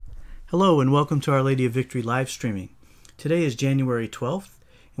Hello and welcome to Our Lady of Victory live streaming. Today is January 12th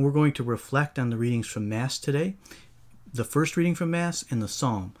and we're going to reflect on the readings from Mass today. The first reading from Mass and the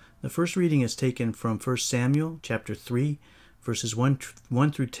Psalm. The first reading is taken from 1 Samuel chapter 3 verses 1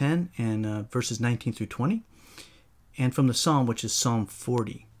 through 10 and verses 19 through 20, and from the Psalm, which is Psalm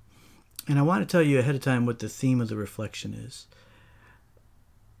 40. And I want to tell you ahead of time what the theme of the reflection is.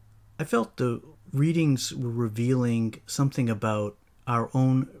 I felt the readings were revealing something about our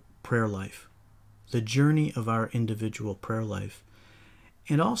own prayer life, the journey of our individual prayer life,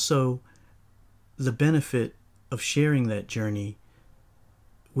 and also the benefit of sharing that journey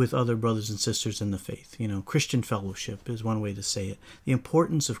with other brothers and sisters in the faith. Christian fellowship is one way to say it. The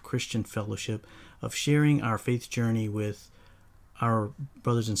importance of Christian fellowship, of sharing our faith journey with our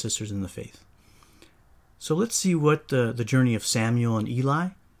brothers and sisters in the faith. So let's see what the journey of Samuel and Eli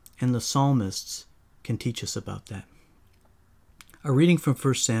and the psalmists can teach us about that. A reading from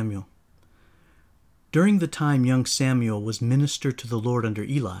 1 Samuel. During the time young Samuel was minister to the Lord under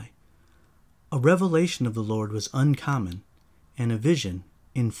Eli, a revelation of the Lord was uncommon, and a vision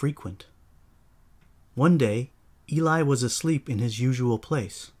infrequent. One day, Eli was asleep in his usual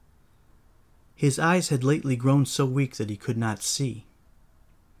place. His eyes had lately grown so weak that he could not see.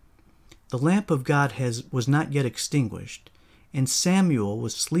 The lamp of God was not yet extinguished, and Samuel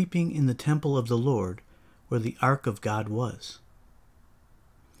was sleeping in the temple of the Lord, where the ark of God was.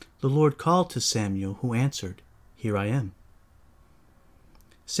 The Lord called to Samuel, who answered, "Here I am."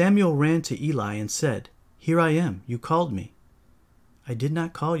 Samuel ran to Eli and said, "Here I am, you called me." "I did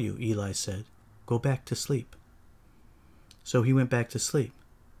not call you," Eli said. "Go back to sleep." So he went back to sleep.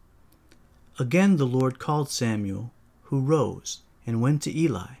 Again the Lord called Samuel, who rose and went to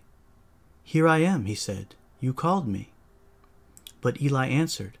Eli. "Here I am," he said. "You called me." But Eli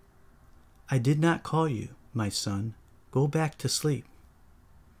answered, "I did not call you, my son. Go back to sleep."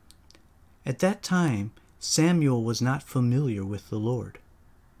 At that time, Samuel was not familiar with the Lord,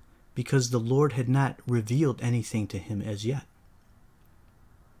 because the Lord had not revealed anything to him as yet.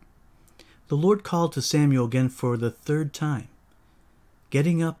 The Lord called to Samuel again for the third time.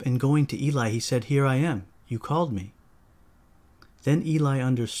 Getting up and going to Eli, he said, "Here I am. You called me." Then Eli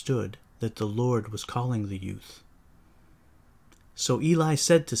understood that the Lord was calling the youth. So Eli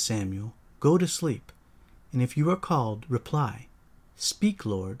said to Samuel, "Go to sleep, and if you are called, reply, 'Speak,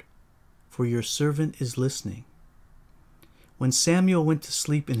 Lord, for your servant is listening.'" When Samuel went to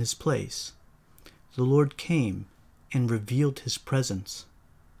sleep in his place, the Lord came and revealed his presence,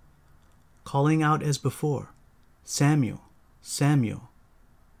 calling out as before, "Samuel, Samuel."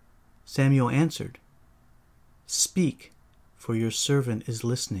 Samuel answered, "Speak, for your servant is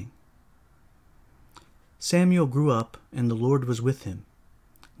listening." Samuel grew up, and the Lord was with him,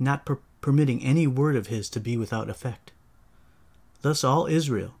 not permitting any word of his to be without effect. Thus all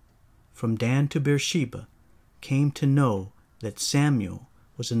Israel, from Dan to Beersheba, came to know that Samuel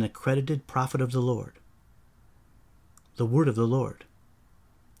was an accredited prophet of the Lord. The word of the Lord.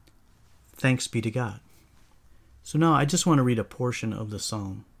 Thanks be to God. So now I just want to read a portion of the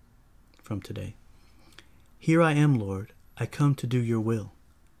psalm from today. "Here I am, Lord, I come to do your will.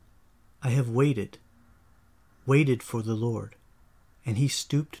 I have waited for the Lord, and he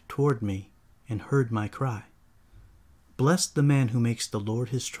stooped toward me and heard my cry. Blessed the man who makes the Lord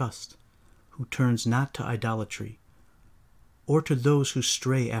his trust, who turns not to idolatry, or to those who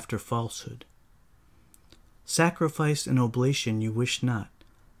stray after falsehood. Sacrifice and oblation you wish not,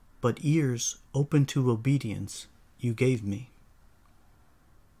 but ears open to obedience you gave me.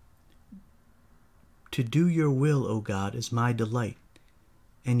 To do your will, O God, is my delight,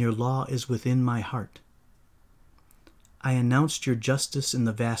 and your law is within my heart. I announced your justice in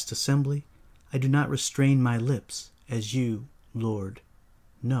the vast assembly. I do not restrain my lips, as you, Lord,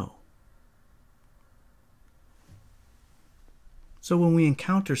 know." So when we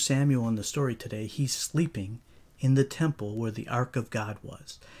encounter Samuel in the story today, he's sleeping in the temple where the ark of God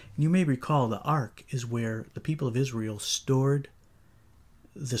was. And you may recall the ark is where the people of Israel stored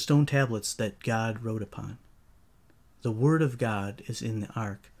the stone tablets that God wrote upon. The word of God is in the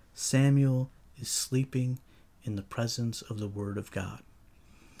ark. Samuel is sleeping in the presence of the word of God.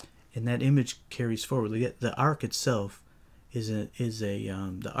 And that image carries forward. The ark itself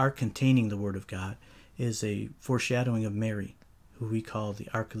the ark containing the word of God is a foreshadowing of Mary, who we call the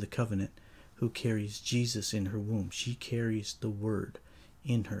Ark of the Covenant, who carries Jesus in her womb. She carries the word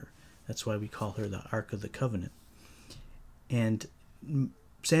in her. That's why we call her the Ark of the Covenant. And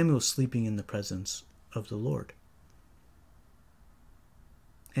Samuel's sleeping in the presence of the Lord.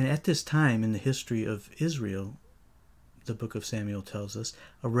 And at this time in the history of Israel, the book of Samuel tells us,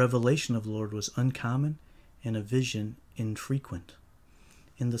 a revelation of the Lord was uncommon and a vision infrequent.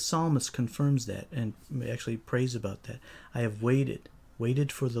 And the psalmist confirms that and actually prays about that. I have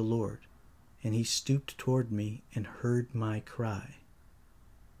waited for the Lord, and he stooped toward me and heard my cry.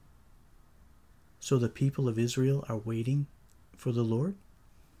 So the people of Israel are waiting for the Lord.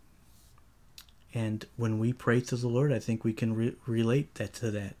 And when we pray to the Lord, I think we can relate that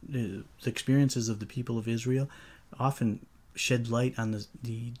to that. The experiences of the people of Israel often shed light on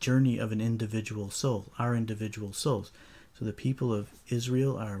the journey of an individual soul, our individual souls. So the people of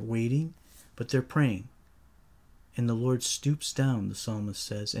Israel are waiting, but they're praying. And the Lord stoops down, the psalmist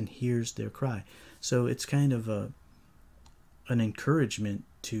says, and hears their cry. So it's kind of an encouragement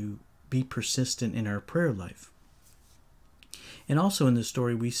to be persistent in our prayer life. And also in this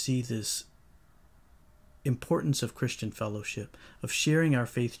story, we see this importance of Christian fellowship, of sharing our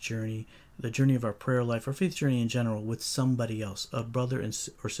faith journey, the journey of our prayer life, our faith journey in general, with somebody else, a brother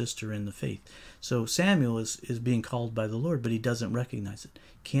or sister in the faith. So Samuel is being called by the Lord, but he doesn't recognize it,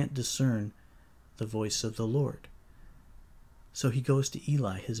 can't discern the voice of the Lord. So he goes to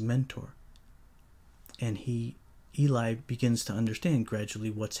Eli, his mentor, and Eli begins to understand gradually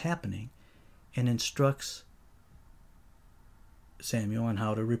what's happening and instructs Samuel on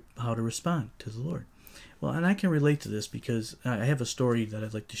how to respond to the Lord. Well, and I can relate to this because I have a story that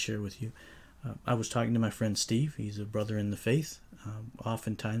I'd like to share with you. I was talking to my friend Steve. He's a brother in the faith.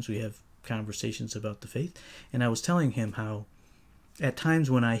 Oftentimes we have conversations about the faith. And I was telling him how at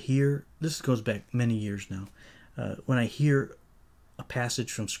times when I hear, this goes back many years now, when I hear a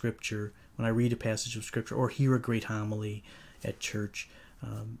passage from Scripture, when I read a passage of Scripture or hear a great homily at church,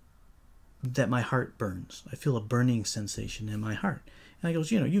 that my heart burns. I feel a burning sensation in my heart. And I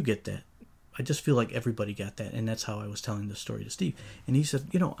goes, you get that. I just feel like everybody got that. And that's how I was telling the story to Steve. And he said,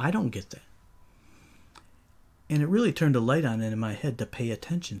 I don't get that. And it really turned a light on it in my head to pay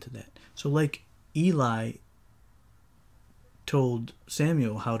attention to that. So like Eli told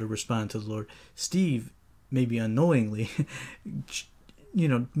Samuel how to respond to the Lord, Steve, maybe unknowingly,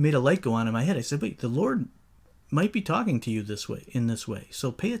 made a light go on in my head. I said, wait, the Lord might be talking to you in this way.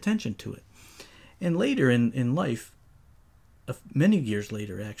 So pay attention to it. And later in life, many years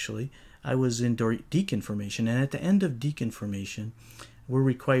later actually, I was in deacon formation, and at the end of deacon formation, we're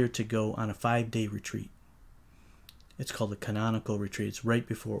required to go on a 5-day retreat. It's called a canonical retreat. It's right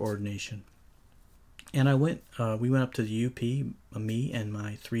before ordination. And we went up to the UP, me and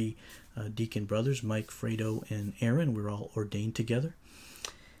my 3 deacon brothers, Mike, Fredo, and Aaron. We're all ordained together.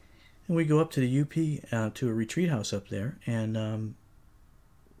 And we go up to the UP, to a retreat house up there, and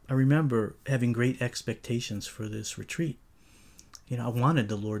I remember having great expectations for this retreat. I wanted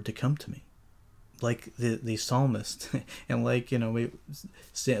the Lord to come to me, like the psalmist, and like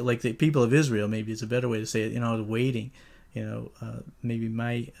the people of Israel. Maybe it's a better way to say it. I was waiting. Maybe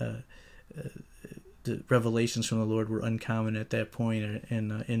my the revelations from the Lord were uncommon at that point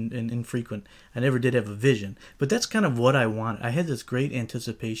and infrequent. I never did have a vision, but that's kind of what I wanted. I had this great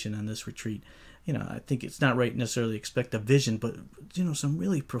anticipation on this retreat. I think it's not right necessarily expect a vision, but some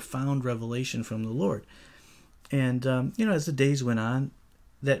really profound revelation from the Lord. And, as the days went on,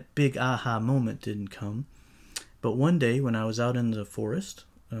 that big aha moment didn't come. But one day when I was out in the forest,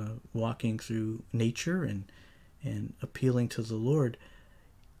 walking through nature and appealing to the Lord,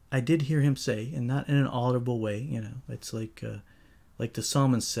 I did hear him say, and not in an audible way, it's like the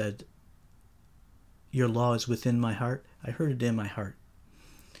psalmist said, your law is within my heart. I heard it in my heart.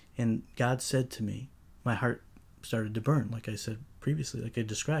 And God said to me, my heart started to burn, like I said previously, like I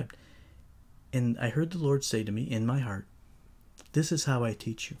described. And I heard the Lord say to me in my heart, this is how I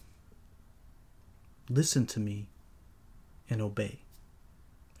teach you. Listen to me and obey.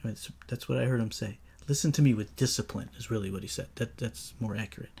 That's what I heard him say. Listen to me with discipline is really what he said. That's more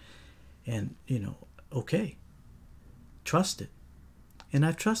accurate. And, okay. Trust it. And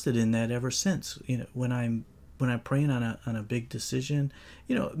I've trusted in that ever since. When I'm praying on a big decision,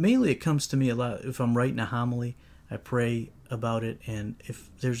 mainly it comes to me a lot. If I'm writing a homily, I pray about it. And if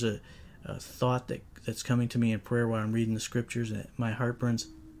there's a thought that's coming to me in prayer while I'm reading the Scriptures and my heart burns,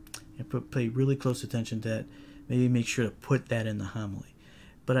 I pay really close attention to that. Maybe make sure to put that in the homily.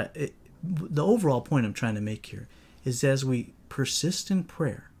 But the overall point I'm trying to make here is as we persist in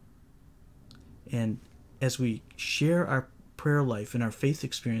prayer and as we share our prayer life and our faith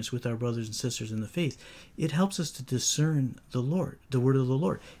experience with our brothers and sisters in the faith, it helps us to discern the Lord, the word of the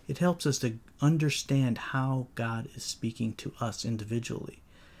Lord. It helps us to understand how God is speaking to us individually.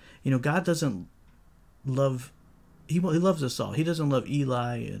 God doesn't love, he loves us all. He doesn't love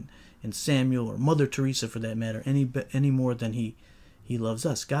Eli and Samuel or Mother Teresa for that matter any more than he loves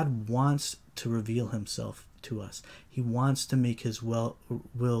us. God wants to reveal himself to us. He wants to make his will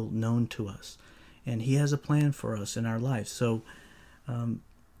known to us. And he has a plan for us in our lives. So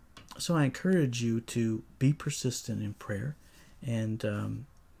So I encourage you to be persistent in prayer and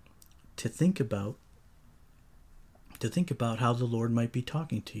to think about how the Lord might be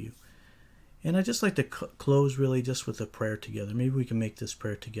talking to you. And I'd just like to close really just with a prayer together. Maybe we can make this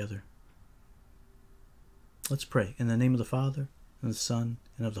prayer together. Let's pray. In the name of the Father, and the Son,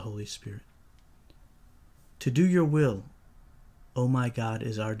 and of the Holy Spirit. To do your will, O my God,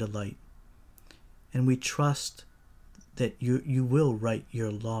 is our delight. And we trust that you will write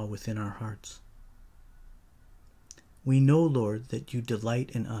your law within our hearts. We know, Lord, that you delight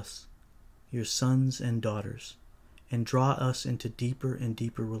in us, your sons and daughters, and draw us into deeper and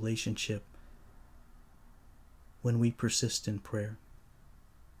deeper relationship when we persist in prayer.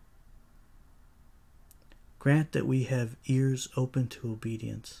 Grant that we have ears open to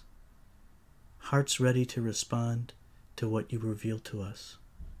obedience, hearts ready to respond to what you reveal to us.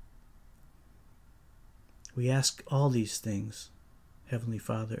 We ask all these things, Heavenly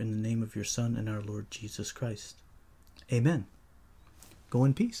Father, in the name of your Son and our Lord Jesus Christ. Amen. Go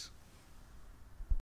in peace.